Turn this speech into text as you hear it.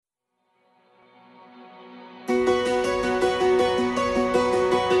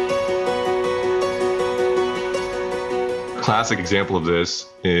Classic example of this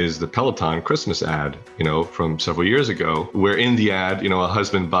is the Peloton Christmas ad, from several years ago, where in the ad, a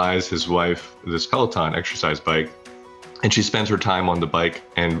husband buys his wife this Peloton exercise bike, and she spends her time on the bike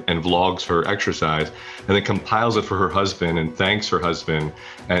and vlogs her exercise, and then compiles it for her husband and thanks her husband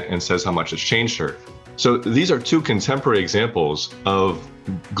and says how much it's changed her. So these are two contemporary examples of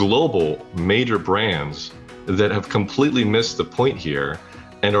global major brands that have completely missed the point here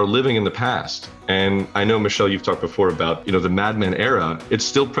and are living in the past. And I know, Michelle, you've talked before about, the Mad Men era. It's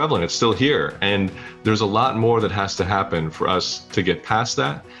still prevalent, it's still here. And there's a lot more that has to happen for us to get past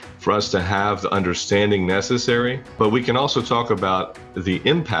that, for us to have the understanding necessary. But we can also talk about the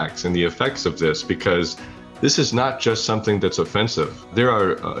impacts and the effects of this, because this is not just something that's offensive. There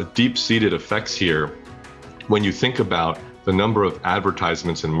are deep-seated effects here when you think about the number of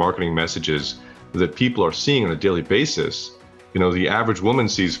advertisements and marketing messages that people are seeing on a daily basis. The average woman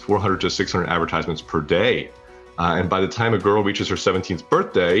sees 400 to 600 advertisements per day. And by the time a girl reaches her 17th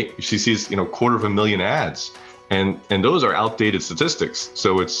birthday, she sees, 250,000 ads. And those are outdated statistics.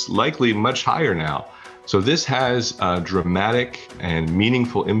 So it's likely much higher now. So this has a dramatic and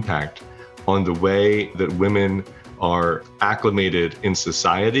meaningful impact on the way that women are acclimated in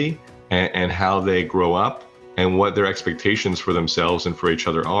society and how they grow up and what their expectations for themselves and for each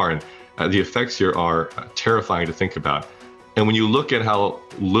other are. And the effects here are terrifying to think about. And when you look at how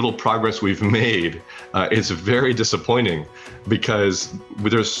little progress we've made, it's very disappointing because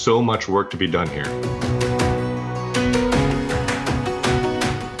there's so much work to be done here.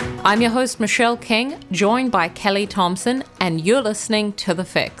 I'm your host, Michelle King, joined by Kelly Thompson, and you're listening to The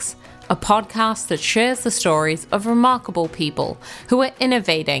Fix, a podcast that shares the stories of remarkable people who are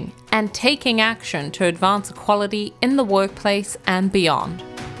innovating and taking action to advance equality in the workplace and beyond.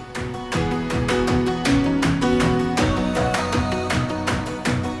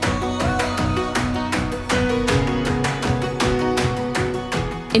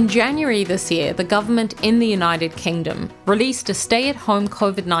 In January this year, the government in the United Kingdom released a stay-at-home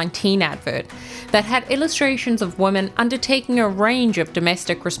COVID-19 advert that had illustrations of women undertaking a range of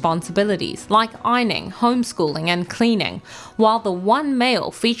domestic responsibilities like ironing, homeschooling, and cleaning, while the one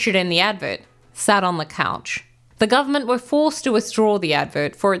male featured in the advert sat on the couch. The government were forced to withdraw the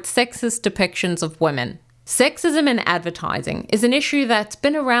advert for its sexist depictions of women. Sexism in advertising is an issue that's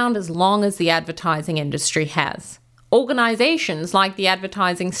been around as long as the advertising industry has. Organisations like the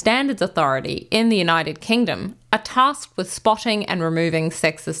Advertising Standards Authority in the United Kingdom are tasked with spotting and removing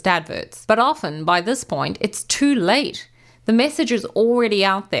sexist adverts. But often, by this point, it's too late. The message is already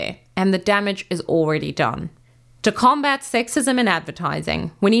out there, and the damage is already done. To combat sexism in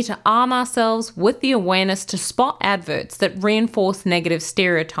advertising, we need to arm ourselves with the awareness to spot adverts that reinforce negative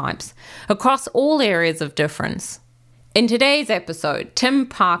stereotypes across all areas of difference. In today's episode, Tim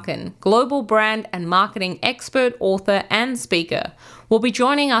Parkin, global brand and marketing expert, author, and speaker, will be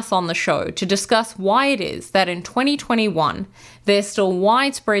joining us on the show to discuss why it is that in 2021, there's still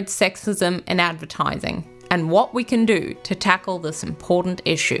widespread sexism in advertising and what we can do to tackle this important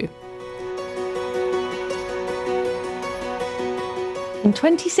issue. In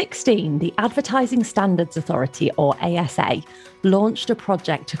 2016, the Advertising Standards Authority, or ASA, launched a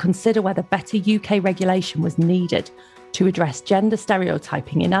project to consider whether better UK regulation was needed to address gender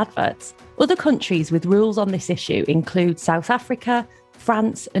stereotyping in adverts. Other countries with rules on this issue include South Africa,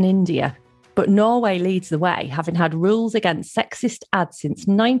 France, and India. But Norway leads the way, having had rules against sexist ads since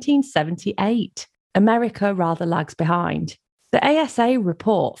 1978. America rather lags behind. The ASA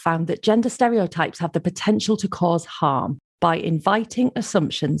report found that gender stereotypes have the potential to cause harm by inviting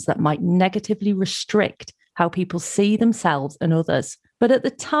assumptions that might negatively restrict how people see themselves and others. But at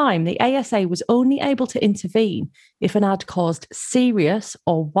the time, the ASA was only able to intervene if an ad caused serious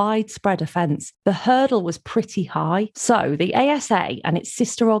or widespread offence. The hurdle was pretty high. So the ASA and its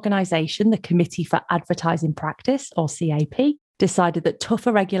sister organisation, the Committee for Advertising Practice, or CAP, decided that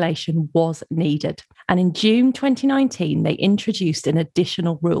tougher regulation was needed. And in June 2019, they introduced an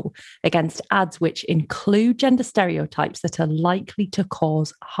additional rule against ads which include gender stereotypes that are likely to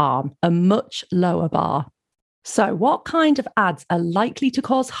cause harm, a much lower bar. So what kind of ads are likely to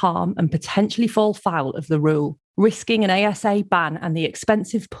cause harm and potentially fall foul of the rule, risking an ASA ban and the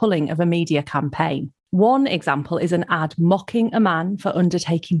expensive pulling of a media campaign? One example is an ad mocking a man for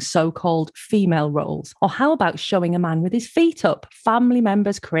undertaking so-called female roles. Or how about showing a man with his feet up, family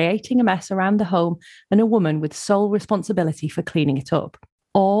members creating a mess around the home, and a woman with sole responsibility for cleaning it up?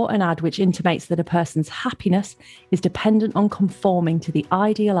 Or an ad which intimates that a person's happiness is dependent on conforming to the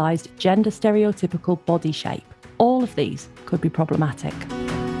idealised gender stereotypical body shape. All of these could be problematic.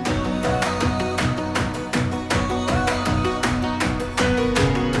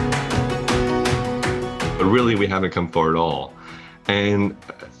 But really, we haven't come far at all. And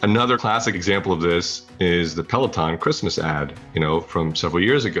another classic example of this is the Peloton Christmas ad, from several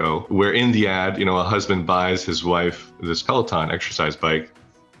years ago, where in the ad, a husband buys his wife this Peloton exercise bike,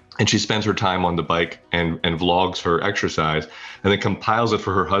 and she spends her time on the bike and vlogs her exercise, and then compiles it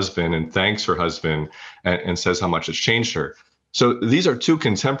for her husband and thanks her husband and says how much it's changed her. So these are two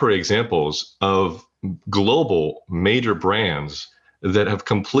contemporary examples of global major brands that have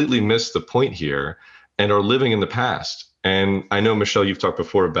completely missed the point here and are living in the past. And I know, Michelle, you've talked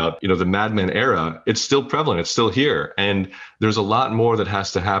before about, the Mad Men era. It's still prevalent. It's still here. And there's a lot more that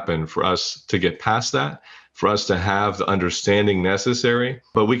has to happen for us to get past that, for us to have the understanding necessary.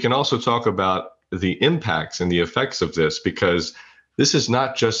 But we can also talk about the impacts and the effects of this, because this is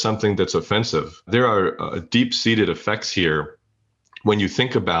not just something that's offensive. There are deep-seated effects here when you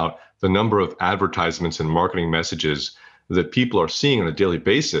think about the number of advertisements and marketing messages that people are seeing on a daily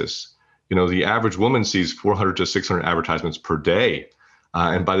basis. The average woman sees 400 to 600 advertisements per day.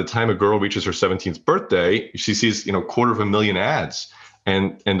 And by the time a girl reaches her 17th birthday, she sees, 250,000 ads.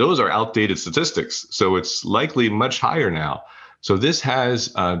 And those are outdated statistics. So it's likely much higher now. So this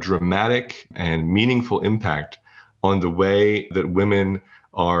has a dramatic and meaningful impact on the way that women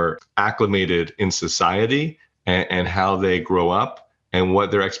are acclimated in society and how they grow up and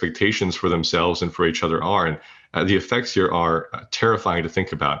what their expectations for themselves and for each other are. And the effects here are terrifying to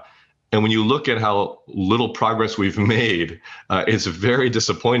think about. And when you look at how little progress we've made, it's very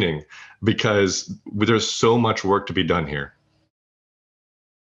disappointing because there's so much work to be done here.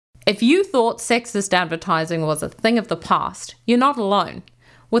 If you thought sexist advertising was a thing of the past, you're not alone.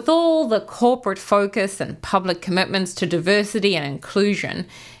 With all the corporate focus and public commitments to diversity and inclusion,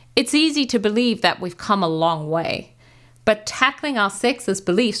 it's easy to believe that we've come a long way. But tackling our sexist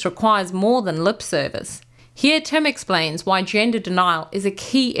beliefs requires more than lip service. Here, Tim explains why gender denial is a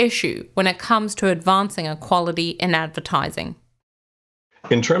key issue when it comes to advancing equality in advertising.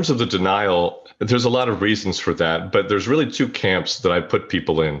 In terms of the denial, there's a lot of reasons for that, but there's really two camps that I put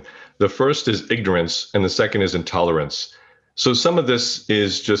people in. The first is ignorance, and the second is intolerance. So some of this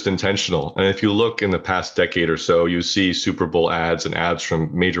is just intentional. And if you look in the past decade or so, you see Super Bowl ads and ads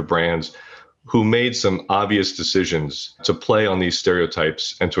from major brands who made some obvious decisions to play on these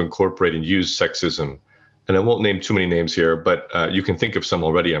stereotypes and to incorporate and use sexism. And I won't name too many names here, but you can think of some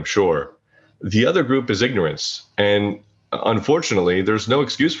already, I'm sure. The other group is ignorance. And unfortunately, there's no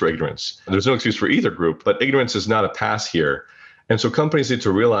excuse for ignorance. There's no excuse for either group, but ignorance is not a pass here. And so companies need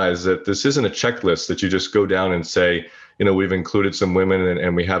to realize that this isn't a checklist that you just go down and say, we've included some women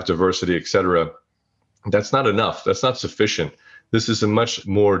and we have diversity, et cetera. That's not enough. That's not sufficient. This is a much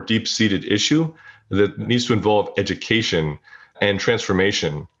more deep-seated issue that needs to involve education and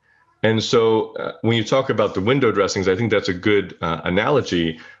transformation. And so when you talk about the window dressings, I think that's a good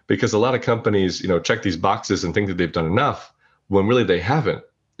analogy, because a lot of companies, check these boxes and think that they've done enough when really they haven't.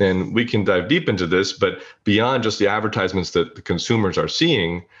 And we can dive deep into this, but beyond just the advertisements that the consumers are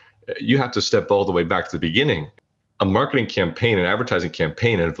seeing, you have to step all the way back to the beginning. A marketing campaign, an advertising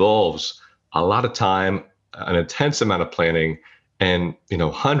campaign involves a lot of time, an intense amount of planning, and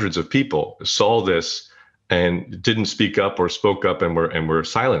hundreds of people saw this and didn't speak up or spoke up and were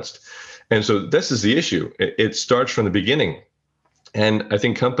silenced. And so this is the issue. It starts from the beginning. And I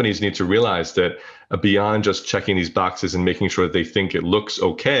think companies need to realize that beyond just checking these boxes and making sure that they think it looks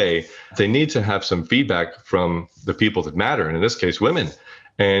okay, they need to have some feedback from the people that matter, and in this case, women.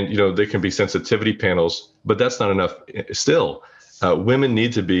 And there can be sensitivity panels, but that's not enough still. Women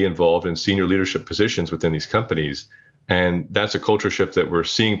need to be involved in senior leadership positions within these companies. And that's a culture shift that we're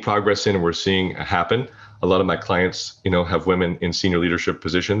seeing progress in and we're seeing happen. A lot of my clients, have women in senior leadership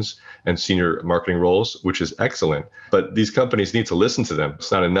positions and senior marketing roles, which is excellent. But these companies need to listen to them.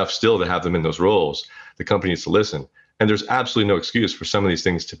 It's not enough still to have them in those roles. The company needs to listen. And there's absolutely no excuse for some of these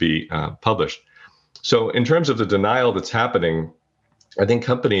things to be published. So in terms of the denial that's happening, I think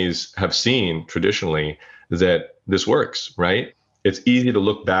companies have seen traditionally that this works, right? It's easy to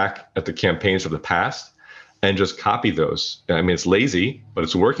look back at the campaigns of the past and just copy those. I mean, it's lazy, but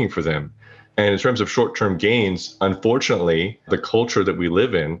it's working for them. And in terms of short-term gains, unfortunately, the culture that we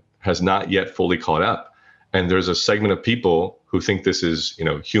live in has not yet fully caught up. And there's a segment of people who think this is,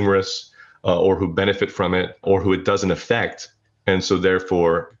 humorous or who benefit from it or who it doesn't affect. And so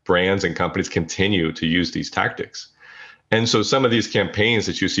therefore, brands and companies continue to use these tactics. And so some of these campaigns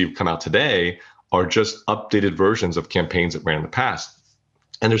that you see come out today are just updated versions of campaigns that ran in the past.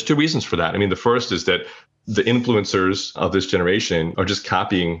 And there's two reasons for that. I mean, the first is that the influencers of this generation are just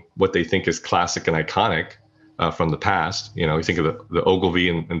copying what they think is classic and iconic from the past. You think of the Ogilvy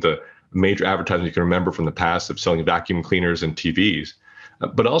and the major advertising you can remember from the past of selling vacuum cleaners and TVs.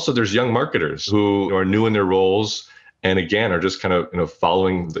 But also there's young marketers who are new in their roles and again are just kind of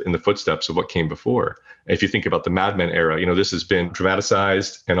following in the footsteps of what came before. If you think about the Mad Men era, this has been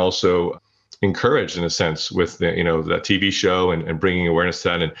dramatized and also encouraged in a sense with the, that TV show and bringing awareness to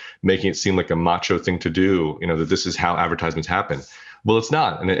that and making it seem like a macho thing to do, that this is how advertisements happen. Well, it's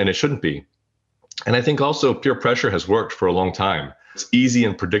not, and it shouldn't be. And I think also peer pressure has worked for a long time. It's easy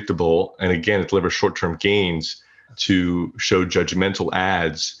and predictable. And again, it delivers short-term gains to show judgmental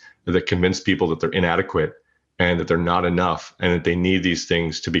ads that convince people that they're inadequate and that they're not enough and that they need these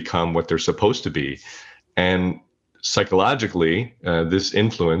things to become what they're supposed to be. And psychologically, this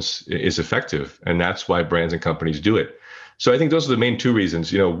influence is effective. And that's why brands and companies do it. So I think those are the main two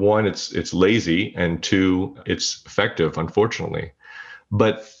reasons. One, it's lazy, and two, it's effective, unfortunately.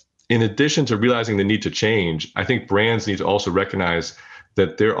 But in addition to realizing the need to change, I think brands need to also recognize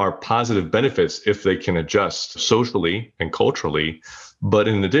that there are positive benefits if they can adjust socially and culturally. But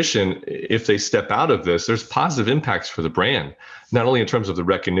in addition, if they step out of this, there's positive impacts for the brand, not only in terms of the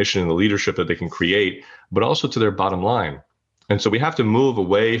recognition and the leadership that they can create, but also to their bottom line. And so we have to move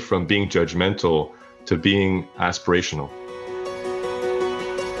away from being judgmental to being aspirational.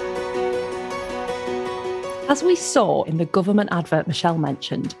 As we saw in the government advert Michelle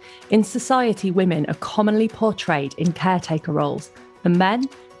mentioned, in society, women are commonly portrayed in caretaker roles, and men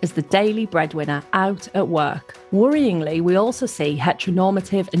as the daily breadwinner out at work. Worryingly, we also see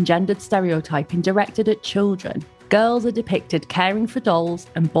heteronormative and gendered stereotyping directed at children. Girls are depicted caring for dolls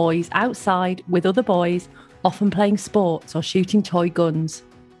and boys outside with other boys, often playing sports or shooting toy guns.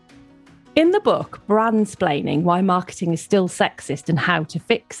 In the book, Brandsplaining, Why Marketing is Still Sexist and How to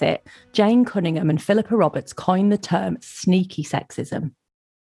Fix It, Jane Cunningham and Philippa Roberts coined the term sneaky sexism.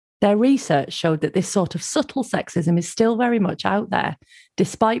 Their research showed that this sort of subtle sexism is still very much out there,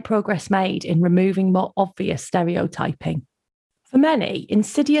 despite progress made in removing more obvious stereotyping. For many,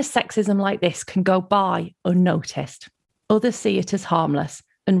 insidious sexism like this can go by unnoticed. Others see it as harmless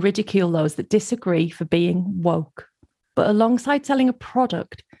and ridicule those that disagree for being woke. But alongside selling a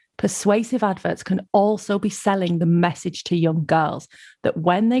product, persuasive adverts can also be selling the message to young girls that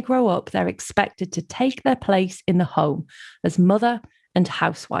when they grow up, they're expected to take their place in the home as mother and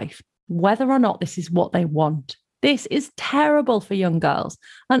housewife, whether or not this is what they want. This is terrible for young girls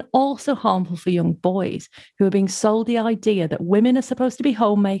and also harmful for young boys who are being sold the idea that women are supposed to be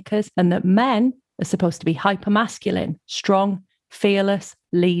homemakers and that men are supposed to be hypermasculine, strong, fearless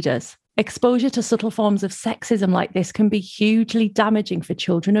leaders. Exposure to subtle forms of sexism like this can be hugely damaging for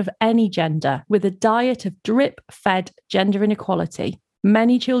children of any gender. With a diet of drip-fed gender inequality,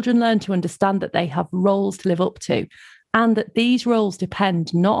 many children learn to understand that they have roles to live up to and that these roles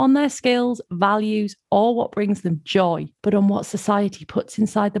depend not on their skills, values, or what brings them joy, but on what society puts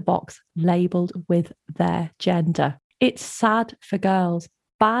inside the box labelled with their gender. It's sad for girls,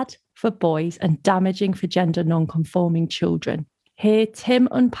 bad for boys, and damaging for gender non-conforming children. Here, Tim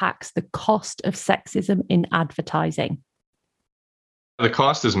unpacks the cost of sexism in advertising. The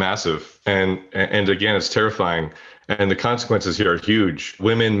cost is massive, and again, it's terrifying. And the consequences here are huge.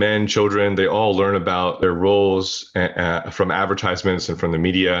 Women, men, children, they all learn about their roles from advertisements and from the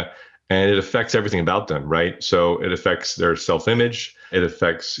media, and it affects everything about them, right? So it affects their self-image. It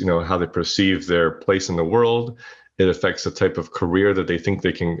affects, how they perceive their place in the world. It affects the type of career that they think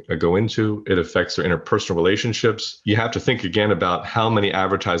they can go into. It affects their interpersonal relationships. You have to think again about how many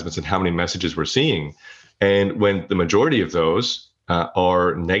advertisements and how many messages we're seeing. And when the majority of those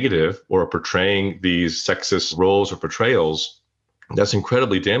are negative or are portraying these sexist roles or portrayals, that's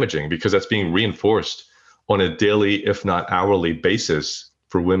incredibly damaging because that's being reinforced on a daily, if not hourly basis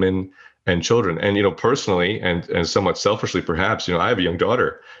for women and children. And, personally and somewhat selfishly, perhaps, I have a young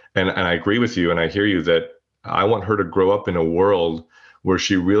daughter and I agree with you and I hear you that I want her to grow up in a world where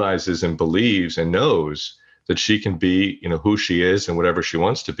she realizes and believes and knows that she can be, who she is and whatever she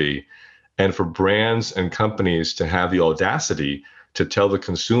wants to be. And for brands and companies to have the audacity to tell the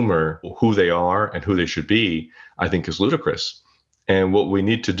consumer who they are and who they should be, I think is ludicrous. And what we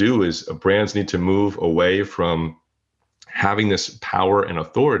need to do is brands need to move away from having this power and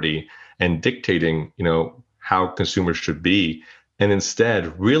authority and dictating, how consumers should be, and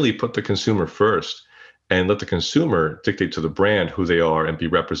instead really put the consumer first and let the consumer dictate to the brand who they are and be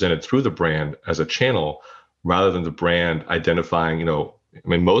represented through the brand as a channel rather than the brand identifying,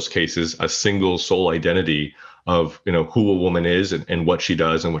 in most cases, a single sole identity of, who a woman is and what she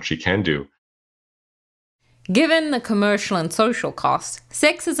does and what she can do. Given the commercial and social costs,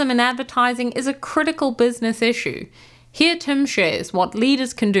 sexism in advertising is a critical business issue. Here Tim shares what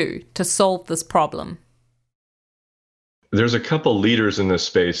leaders can do to solve this problem. There's a couple leaders in this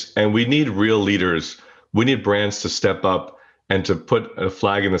space, and we need real leaders. We need brands to step up and to put a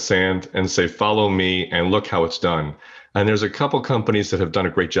flag in the sand and say, follow me and look how it's done. And there's a couple companies that have done a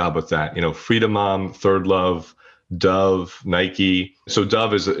great job with that. Freedom Mom, Third Love, Dove, Nike. So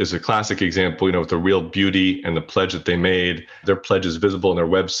Dove is a classic example, with the real beauty and the pledge that they made. Their pledge is visible on their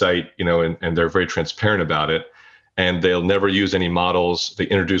website, and they're very transparent about it. And they'll never use any models. They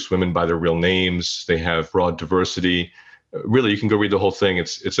introduce women by their real names. They have broad diversity. Really, you can go read the whole thing.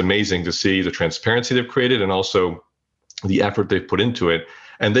 It's amazing to see the transparency they've created and also the effort they've put into it.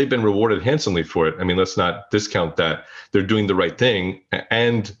 And they've been rewarded handsomely for it. I mean, let's not discount that. They're doing the right thing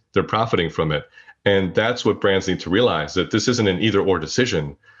and they're profiting from it. And that's what brands need to realize, that this isn't an either or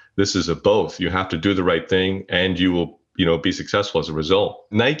decision. This is a both. You have to do the right thing and you will be successful as a result.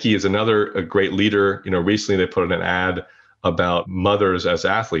 Nike is a great leader. Recently they put in an ad about mothers as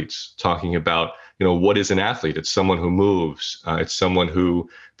athletes, talking about, what is an athlete? It's someone who moves. It's someone who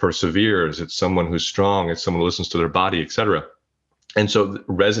perseveres. It's someone who's strong. It's someone who listens to their body, et cetera. And so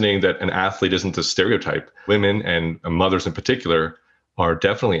resonating that an athlete isn't a stereotype. Women and mothers in particular are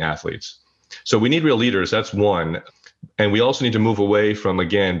definitely athletes. So we need real leaders. That's one. And we also need to move away from,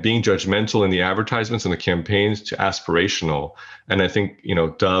 again, being judgmental in the advertisements and the campaigns to aspirational. And I think,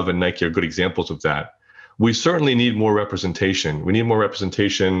 Dove and Nike are good examples of that. We certainly need more representation. We need more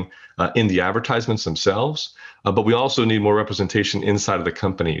representation in the advertisements themselves, but we also need more representation inside of the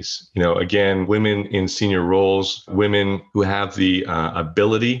companies. Again, women in senior roles, women who have the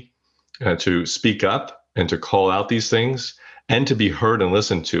ability to speak up and to call out these things and to be heard and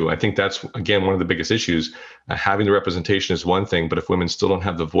listened to. I think that's, again, one of the biggest issues. Having the representation is one thing, but if women still don't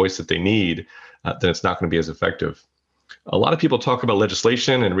have the voice that they need, then it's not going to be as effective. A lot of people talk about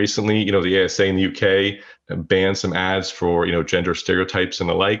legislation, and recently, the ASA in the UK banned some ads for, gender stereotypes and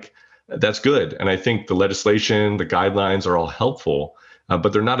the like. That's good. And I think the legislation, the guidelines are all helpful,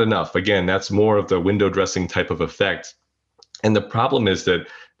 but they're not enough. Again, that's more of the window dressing type of effect. And the problem is that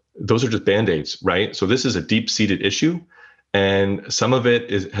those are just Band-Aids, right? So this is a deep-seated issue. And some of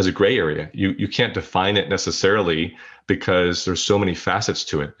it has a gray area. You can't define it necessarily because there's so many facets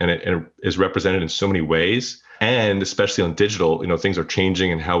to it, and it is represented in so many ways. And especially on digital, things are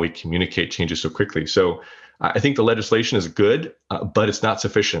changing and how we communicate changes so quickly. So I think the legislation is good, but it's not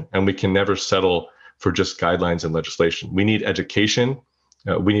sufficient. And we can never settle for just guidelines and legislation. We need education.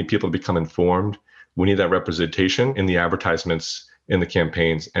 We need people to become informed. We need that representation in the advertisements, in the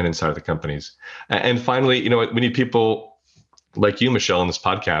campaigns, and inside of the companies. And finally, we need people like you, Michelle, on this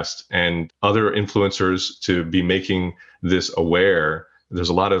podcast and other influencers to be making this aware. There's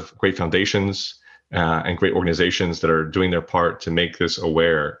a lot of great foundations and great organizations that are doing their part to make this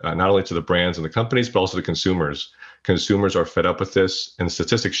aware, not only to the brands and the companies, but also the consumers. Consumers are fed up with this, and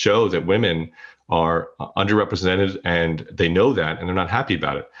statistics show that women are underrepresented, and they know that, and they're not happy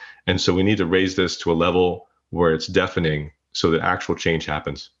about it. And so we need to raise this to a level where it's deafening so that actual change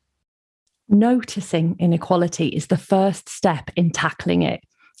happens. Noticing inequality is the first step in tackling it.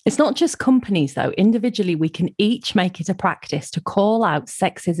 It's not just companies, though. Individually, we can each make it a practice to call out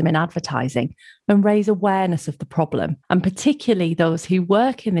sexism in advertising and raise awareness of the problem, and particularly those who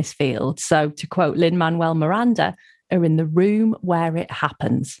work in this field. So, to quote Lin-Manuel Miranda, are in the room where it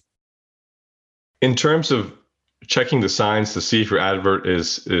happens. In terms of checking the signs to see if your advert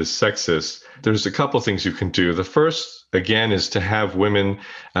is sexist, there's a couple things you can do. The first, again, is to have women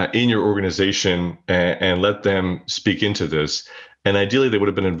in your organization and let them speak into this. And ideally, they would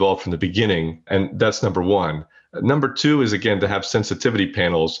have been involved from the beginning. And that's number one. Number two is, again, to have sensitivity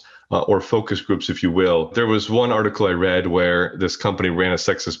panels or focus groups, if you will. There was one article I read where this company ran a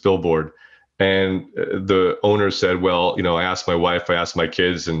sexist billboard. And the owner said, well, I asked my wife, I asked my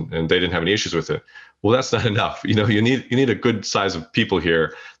kids, and they didn't have any issues with it. Well, that's not enough. You need a good size of people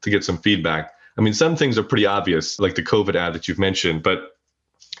here to get some feedback. I mean, some things are pretty obvious, like the COVID ad that you've mentioned, but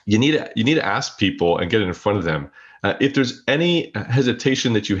you need to ask people and get it in front of them. If there's any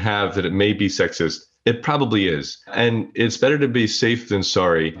hesitation that you have that it may be sexist, it probably is. And it's better to be safe than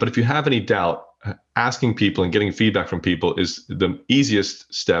sorry. But if you have any doubt, asking people and getting feedback from people is the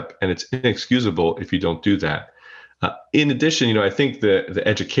easiest step, and it's inexcusable if you don't do that. In addition, I think the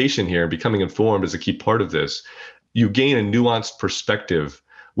education here, becoming informed, is a key part of this. You gain a nuanced perspective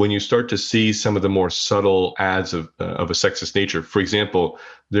when you start to see some of the more subtle ads of a sexist nature. For example,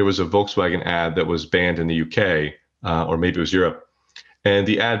 there was a Volkswagen ad that was banned in the UK, or maybe it was Europe. And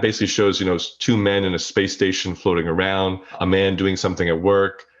the ad basically shows, two men in a space station floating around, a man doing something at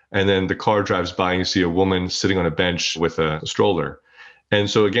work, and then the car drives by and you see a woman sitting on a bench with a stroller. And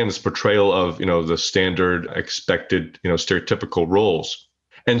so again, this portrayal of, the standard expected, stereotypical roles.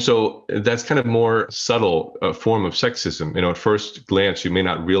 And so that's kind of more subtle form of sexism. At first glance, you may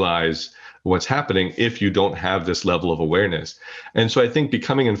not realize what's happening if you don't have this level of awareness. And so I think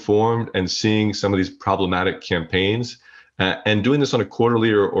becoming informed and seeing some of these problematic campaigns and doing this on a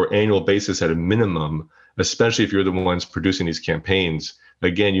quarterly or annual basis at a minimum, especially if you're the ones producing these campaigns,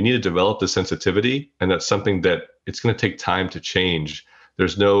 again, you need to develop the sensitivity. And that's something that it's going to take time to change.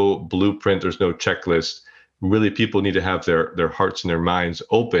 There's no blueprint, there's no checklist. Really, people need to have their hearts and their minds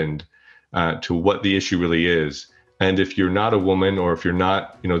opened to what the issue really is. And if you're not a woman, or if you're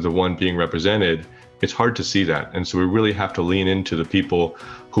not, the one being represented, it's hard to see that. And so we really have to lean into the people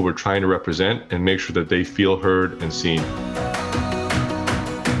who we're trying to represent and make sure that they feel heard and seen.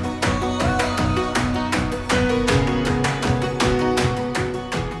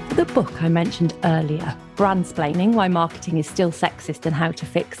 The book I mentioned earlier, Brandsplaining: Why Marketing is Still Sexist and How to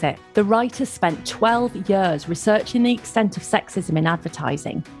Fix It, the writers spent 12 years researching the extent of sexism in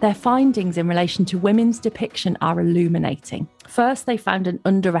advertising. Their findings in relation to women's depiction are illuminating. First, they found an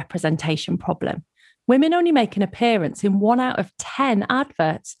underrepresentation problem. Women only make an appearance in 1 out of 10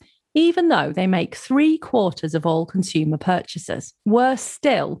 adverts, even though they make 3/4 of all consumer purchases. Worse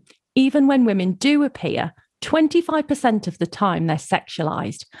still, even when women do appear, 25% of the time they're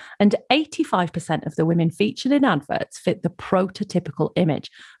sexualized, and 85% of the women featured in adverts fit the prototypical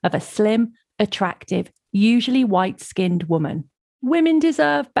image of a slim, attractive, usually white-skinned woman. Women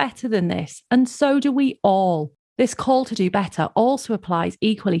deserve better than this, and so do we all. This call to do better also applies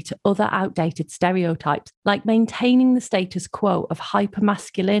equally to other outdated stereotypes, like maintaining the status quo of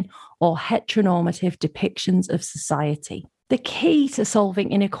hypermasculine or heteronormative depictions of society. The key to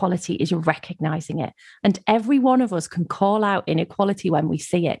solving inequality is recognizing it, and every one of us can call out inequality when we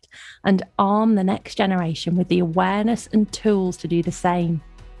see it and arm the next generation with the awareness and tools to do the same.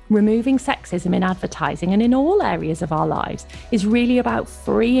 Removing sexism in advertising and in all areas of our lives is really about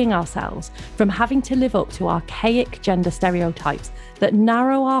freeing ourselves from having to live up to archaic gender stereotypes that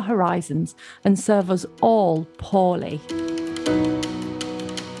narrow our horizons and serve us all poorly.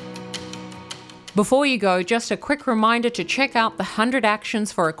 Before you go, just a quick reminder to check out the 100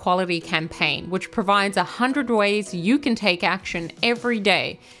 Actions for Equality campaign, which provides 100 ways you can take action every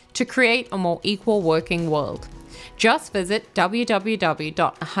day to create a more equal working world. Just visit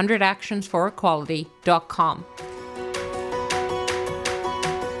www.100actionsforequality.com.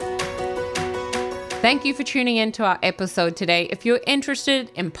 Thank you for tuning in to our episode today. If you're interested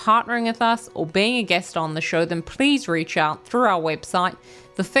in partnering with us or being a guest on the show, then please reach out through our website,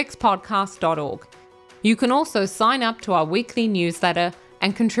 thefixpodcast.org. You can also sign up to our weekly newsletter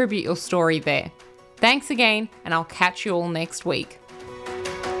and contribute your story there. Thanks again, and I'll catch you all next week.